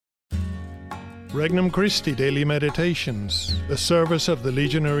Regnum Christi Daily Meditations, the service of the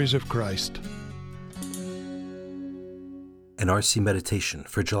Legionaries of Christ. An RC Meditation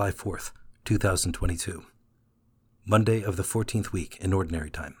for July 4th, 2022. Monday of the 14th week in Ordinary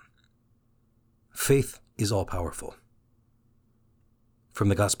Time. Faith is all-powerful. From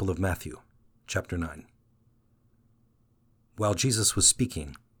the Gospel of Matthew, chapter 9. While Jesus was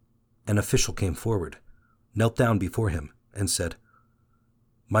speaking, an official came forward, knelt down before him, and said,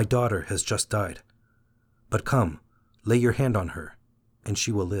 "My daughter has just died, but come, lay your hand on her, and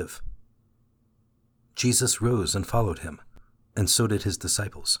she will live." Jesus rose and followed him, and so did his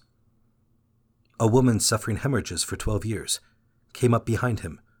disciples. A woman suffering hemorrhages for 12 years came up behind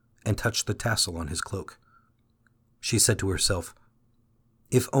him and touched the tassel on his cloak. She said to herself,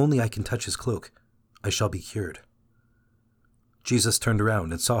 "If only I can touch his cloak, I shall be cured." Jesus turned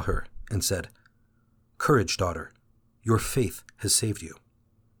around and saw her and said, "Courage, daughter, your faith has saved you."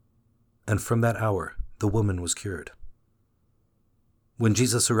 And from that hour, the woman was cured. When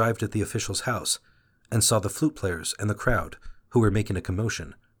Jesus arrived at the official's house and saw the flute players and the crowd who were making a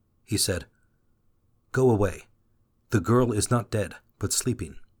commotion, he said, "Go away. The girl is not dead, but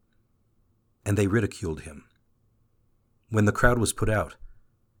sleeping." And they ridiculed him. When the crowd was put out,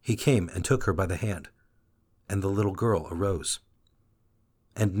 he came and took her by the hand, and the little girl arose.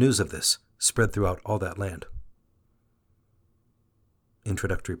 And news of this spread throughout all that land.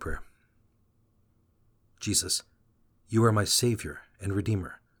 Introductory Prayer. Jesus, you are my Savior and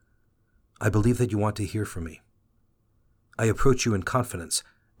Redeemer. I believe that you want to hear from me. I approach you in confidence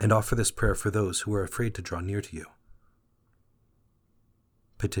and offer this prayer for those who are afraid to draw near to you.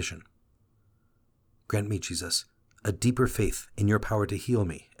 Petition. Grant me, Jesus, a deeper faith in your power to heal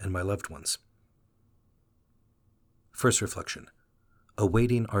me and my loved ones. First reflection.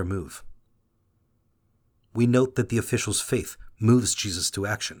 Awaiting our move. We note that the official's faith moves Jesus to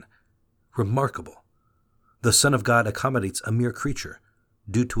action. Remarkable. The Son of God accommodates a mere creature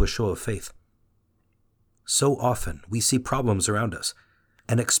due to a show of faith. So often we see problems around us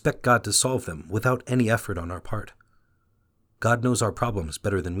and expect God to solve them without any effort on our part. God knows our problems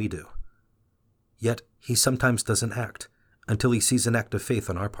better than we do. Yet he sometimes doesn't act until he sees an act of faith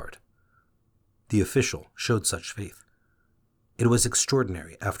on our part. The official showed such faith. It was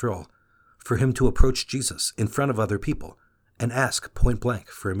extraordinary, after all, for him to approach Jesus in front of other people and ask point blank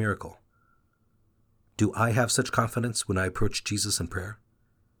for a miracle. Do I have such confidence when I approach Jesus in prayer?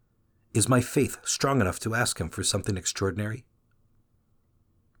 Is my faith strong enough to ask him for something extraordinary?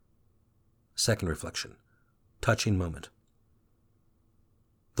 Second reflection. Touching moment.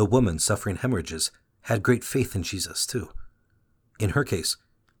 The woman suffering hemorrhages had great faith in Jesus, too. In her case,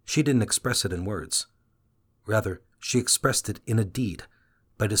 she didn't express it in words. Rather, she expressed it in a deed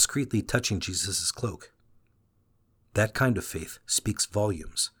by discreetly touching Jesus' cloak. That kind of faith speaks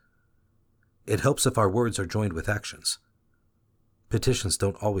volumes. It helps if our words are joined with actions. Petitions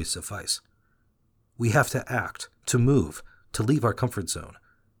don't always suffice. We have to act, to move, to leave our comfort zone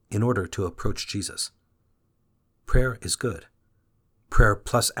in order to approach Jesus. Prayer is good. Prayer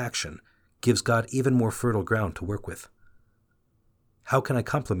plus action gives God even more fertile ground to work with. How can I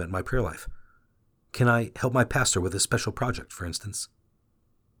complement my prayer life? Can I help my pastor with a special project, for instance?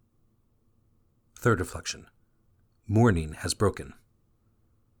 Third reflection. Mourning has broken.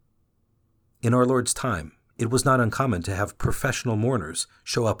 In our Lord's time, it was not uncommon to have professional mourners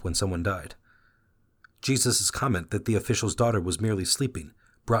show up when someone died. Jesus' comment that the official's daughter was merely sleeping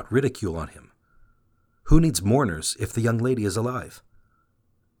brought ridicule on him. Who needs mourners if the young lady is alive?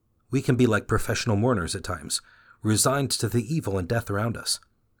 We can be like professional mourners at times, resigned to the evil and death around us.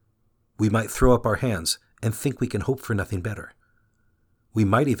 We might throw up our hands and think we can hope for nothing better. We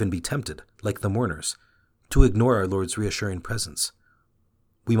might even be tempted, like the mourners, to ignore our Lord's reassuring presence.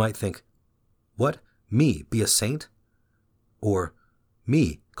 We might think, "What? Me, be a saint?" Or,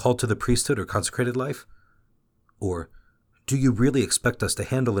 "Me, called to the priesthood or consecrated life?" Or, "Do you really expect us to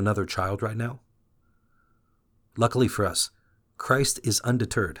handle another child right now?" Luckily for us, Christ is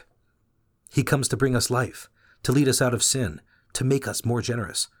undeterred. He comes to bring us life, to lead us out of sin, to make us more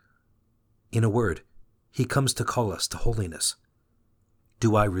generous. In a word, he comes to call us to holiness.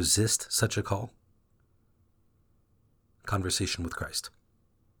 Do I resist such a call? Conversation with Christ.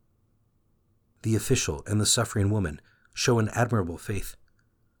 The official and the suffering woman show an admirable faith.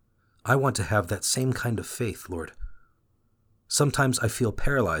 I want to have that same kind of faith, Lord. Sometimes I feel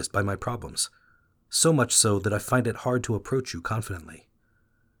paralyzed by my problems, so much so that I find it hard to approach you confidently.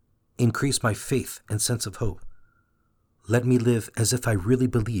 Increase my faith and sense of hope. Let me live as if I really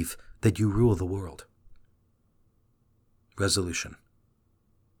believe that you rule the world. Resolution.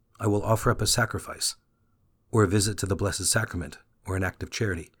 I will offer up a sacrifice, or a visit to the Blessed Sacrament, or an act of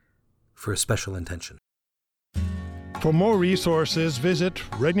charity, for a special intention. For more resources, visit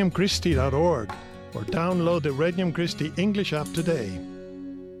regnumchristi.org or download the Regnum Christi English app today.